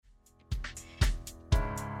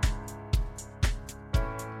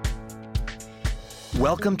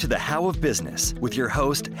Welcome to the How of Business with your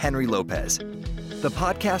host, Henry Lopez, the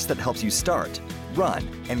podcast that helps you start, run,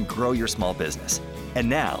 and grow your small business. And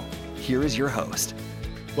now, here is your host.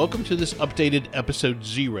 Welcome to this updated episode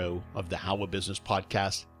 0 of the How of Business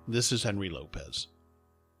podcast. This is Henry Lopez.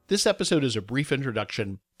 This episode is a brief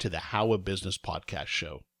introduction to the How of Business podcast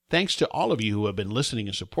show. Thanks to all of you who have been listening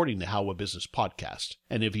and supporting the How of Business podcast.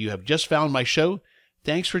 And if you have just found my show,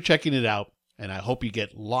 thanks for checking it out, and I hope you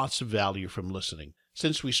get lots of value from listening.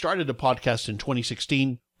 Since we started the podcast in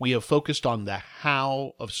 2016, we have focused on the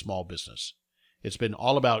how of small business. It's been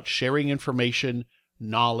all about sharing information,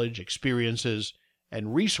 knowledge, experiences,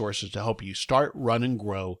 and resources to help you start, run, and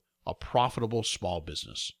grow a profitable small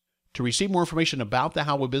business. To receive more information about the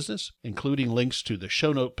How of Business, including links to the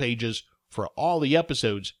show note pages for all the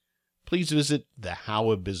episodes, please visit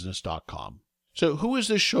thehowofbusiness.com. So who is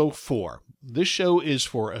this show for? This show is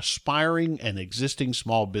for aspiring and existing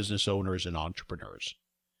small business owners and entrepreneurs.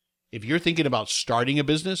 If you're thinking about starting a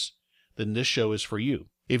business, then this show is for you.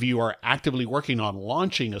 If you are actively working on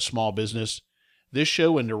launching a small business, this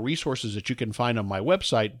show and the resources that you can find on my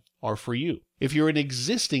website are for you. If you're an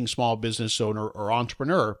existing small business owner or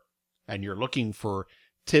entrepreneur, and you're looking for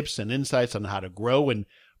tips and insights on how to grow and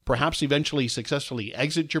perhaps eventually successfully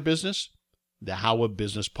exit your business, the How of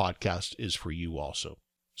Business podcast is for you also.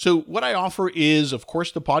 So what I offer is, of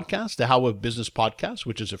course, the podcast, the How of Business podcast,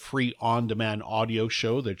 which is a free on-demand audio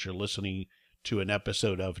show that you're listening to an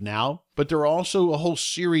episode of now. But there are also a whole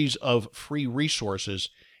series of free resources,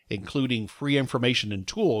 including free information and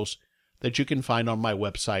tools that you can find on my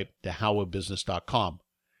website, thehowofbusiness.com.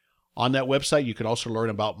 On that website, you can also learn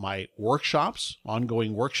about my workshops,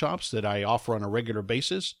 ongoing workshops that I offer on a regular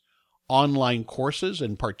basis, online courses,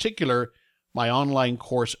 in particular, my online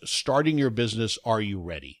course, Starting Your Business, Are You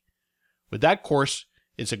Ready? With that course,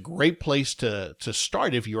 it's a great place to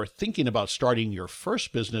start if you're thinking about starting your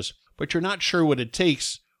first business, but you're not sure what it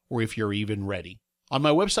takes or if you're even ready. On my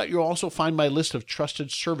website, you'll also find my list of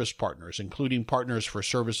trusted service partners, including partners for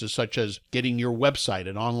services such as getting your website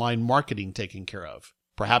and online marketing taken care of.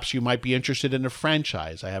 Perhaps you might be interested in a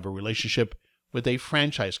franchise. I have a relationship with a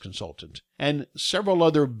franchise consultant and several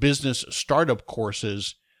other business startup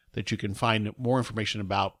courses that you can find more information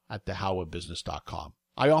about at thehowofbusiness.com.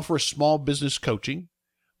 I offer small business coaching.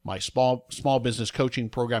 My small business coaching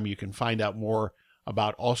program you can find out more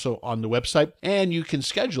about also on the website. And you can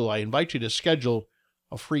I invite you to schedule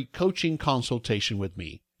a free coaching consultation with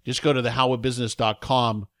me. Just go to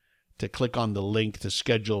thehowofbusiness.com to click on the link to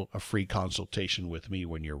schedule a free consultation with me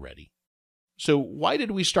when you're ready. So why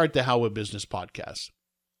did we start the How of Business podcast?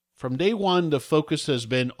 From day one, the focus has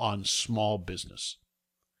been on small business.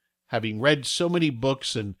 Having read so many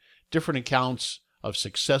books and different accounts of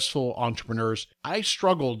successful entrepreneurs, I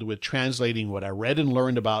struggled with translating what I read and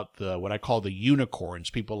learned about what I call the unicorns,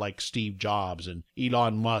 people like Steve Jobs and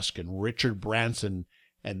Elon Musk and Richard Branson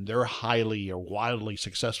and their highly or wildly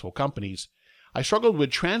successful companies. I struggled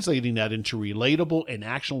with translating that into relatable and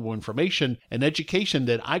actionable information and education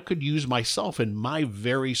that I could use myself in my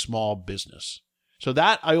very small business. So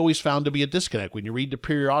that I always found to be a disconnect. When you read the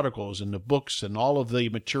periodicals and the books and all of the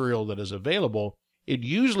material that is available, it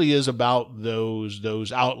usually is about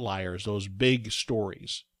those outliers, those big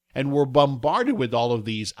stories. And we're bombarded with all of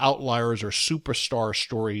these outliers or superstar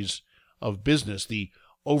stories of business, the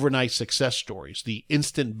overnight success stories, the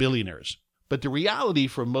instant billionaires. But the reality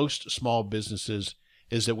for most small businesses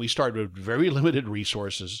is that we start with very limited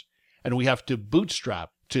resources and we have to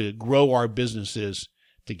bootstrap to grow our businesses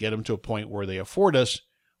to get them to a point where they afford us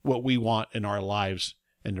what we want in our lives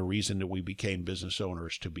and the reason that we became business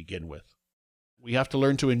owners to begin with. We have to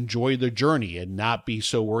learn to enjoy the journey and not be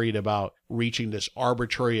so worried about reaching this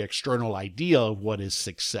arbitrary external idea of what is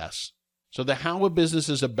success. So the How of Business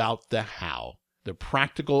is about the how, the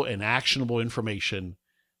practical and actionable information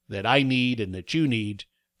that I need and that you need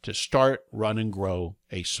to start, run, and grow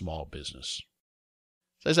a small business.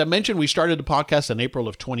 So as I mentioned, we started the podcast in April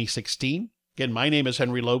of 2016. Again, my name is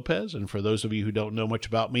Henry Lopez, and for those of you who don't know much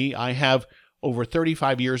about me, I have over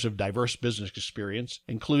 35 years of diverse business experience,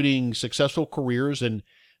 including successful careers in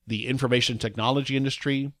the information technology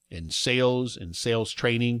industry, in sales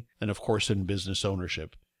training, and of course in business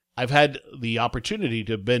ownership. I've had the opportunity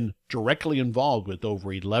to have been directly involved with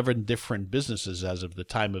over 11 different businesses as of the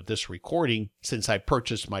time of this recording since I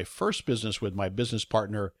purchased my first business with my business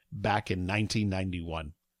partner back in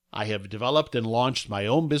 1991. I have developed and launched my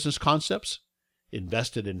own business concepts,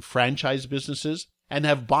 invested in franchise businesses, and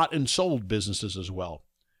have bought and sold businesses as well.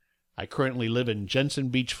 I currently live in Jensen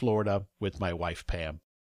Beach, Florida with my wife, Pam.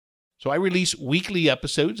 So I release weekly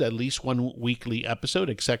episodes, at least one weekly episode,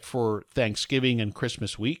 except for Thanksgiving and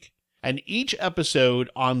Christmas week. And each episode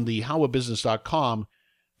on the howabusiness.com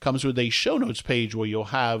comes with a show notes page where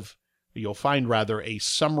you'll find a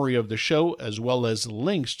summary of the show, as well as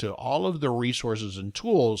links to all of the resources and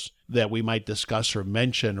tools that we might discuss or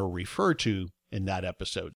mention or refer to in that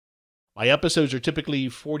episode. My episodes are typically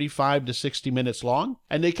 45 to 60 minutes long,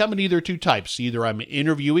 and they come in either two types. Either I'm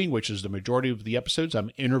interviewing, which is the majority of the episodes,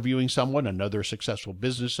 I'm interviewing someone, another successful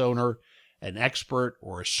business owner, an expert,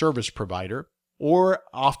 or a service provider. Or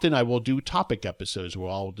often I will do topic episodes where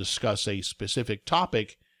I'll discuss a specific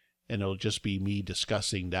topic, and it'll just be me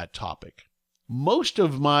discussing that topic. Most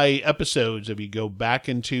of my episodes, if you go back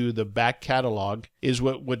into the back catalog, is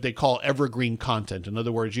what they call evergreen content. In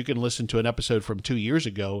other words, you can listen to an episode from 2 years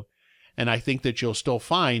ago, and I think that you'll still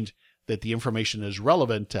find that the information is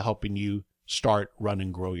relevant to helping you start, run,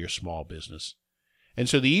 and grow your small business. And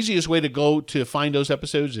so the easiest way to go to find those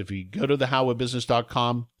episodes, if you go to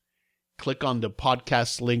thehowabusiness.com, click on the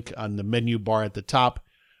podcast link on the menu bar at the top,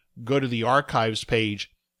 go to the archives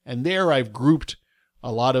page, and there I've grouped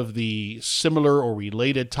a lot of the similar or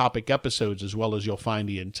related topic episodes, as well as you'll find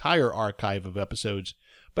the entire archive of episodes.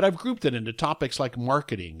 But I've grouped it into topics like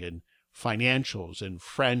marketing and financials and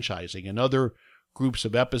franchising and other groups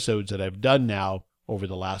of episodes that I've done now over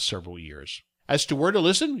the last several years. As to where to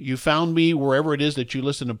listen, you found me wherever it is that you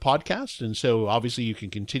listen to podcasts, and so obviously you can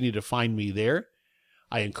continue to find me there.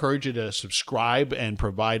 I encourage you to subscribe and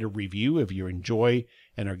provide a review if you enjoy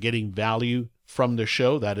and are getting value from the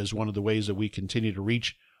show. That is one of the ways that we continue to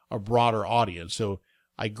reach a broader audience. So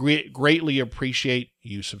I greatly appreciate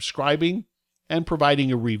you subscribing and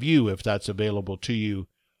providing a review if that's available to you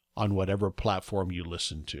on whatever platform you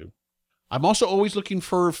listen to. I'm also always looking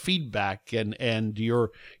for feedback and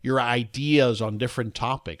your ideas on different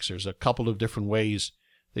topics. There's a couple of different ways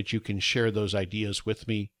that you can share those ideas with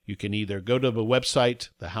me. You can either go to the website,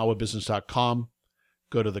 thehowabusiness.com,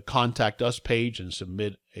 go to the Contact Us page and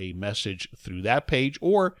submit a message through that page,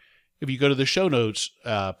 or if you go to the show notes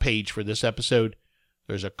page for this episode,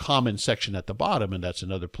 there's a comment section at the bottom, and that's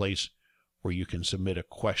another place where you can submit a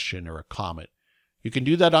question or a comment. You can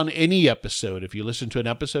do that on any episode. If you listen to an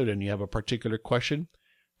episode and you have a particular question,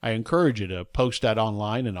 I encourage you to post that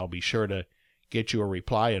online, and I'll be sure to get you a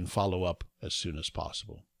reply and follow up as soon as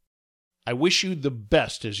possible. I wish you the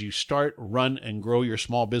best as you start, run, and grow your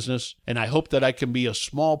small business, and I hope that I can be a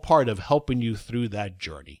small part of helping you through that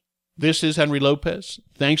journey. This is Henry Lopez.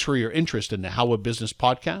 Thanks for your interest in the How a Business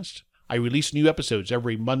podcast. I release new episodes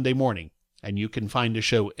every Monday morning, and you can find the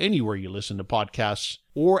show anywhere you listen to podcasts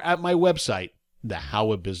or at my website,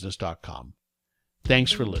 thehowabusiness.com.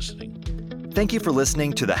 Thanks for listening. Thank you for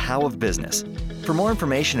listening to The How of Business. For more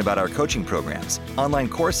information about our coaching programs, online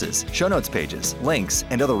courses, show notes pages, links,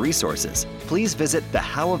 and other resources, please visit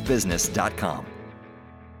thehowofbusiness.com.